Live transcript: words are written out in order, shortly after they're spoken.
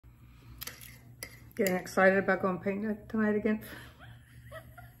Getting excited about going painting tonight again.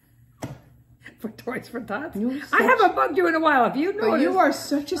 For Toys for Tots. I haven't bugged you in a while. Have you noticed? But you are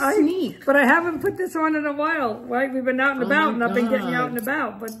such a sneak. But I haven't put this on in a while, right? We've been out and about, and I've been getting out and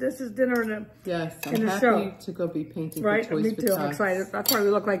about. But this is dinner and I'm happy to go be painting for Toys for Tots. Me too. I'm excited. That's why we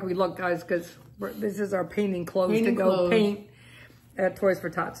look like we look, guys, because this is our painting clothes to go paint at Toys for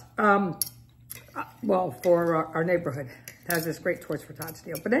Tots. Well, for our neighborhood. It has this great Toys for Tots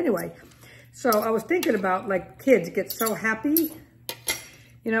deal. But anyway, so I was thinking about, like, kids get so happy,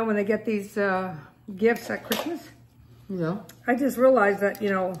 you know, when they get these gifts at Christmas. Yeah. I just realized that, you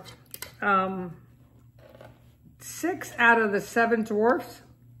know, 6 out of the 7 dwarfs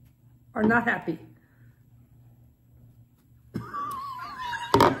are not happy.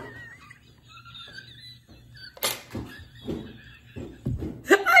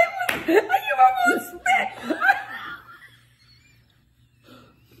 You almost spit.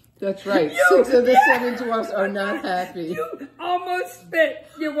 That's right. 6 of the 7 dwarfs are not happy. You almost spit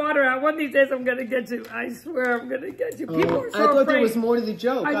your water out. One of these days I'm going to get you. I swear I'm going to get you. People are so I thought afraid. there was more to the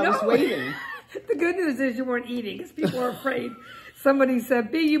joke. I was waiting. The good news is you weren't eating because people are afraid. Somebody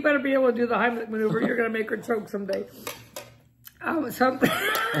said, B, you better be able to do the Heimlich maneuver. You're going to make her choke someday. I love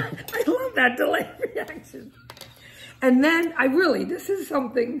that delayed reaction. And then this is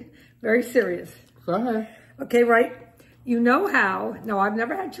something very serious. Go ahead. Okay, right? You know how, no, I've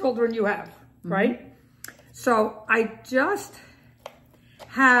never had children, you have, right? So I just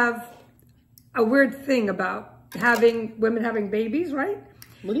have a weird thing about women having babies, right?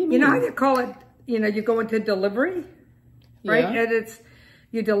 What do you mean? You know how you call it, you know, you go into delivery, right? Yeah. And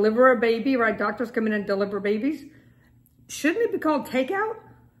you deliver a baby, right? Doctors come in and deliver babies. Shouldn't it be called takeout?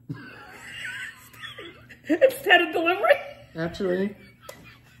 Instead of delivery? Actually,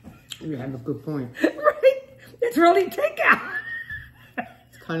 you have a good point. Right? It's really takeout.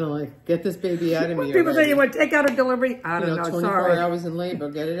 It's kind of like, get this baby out of me. People say you want takeout or delivery? I don't know, 24 sorry. 24 hours in labor,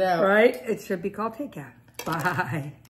 get it out. Right? It should be called takeout. Bye.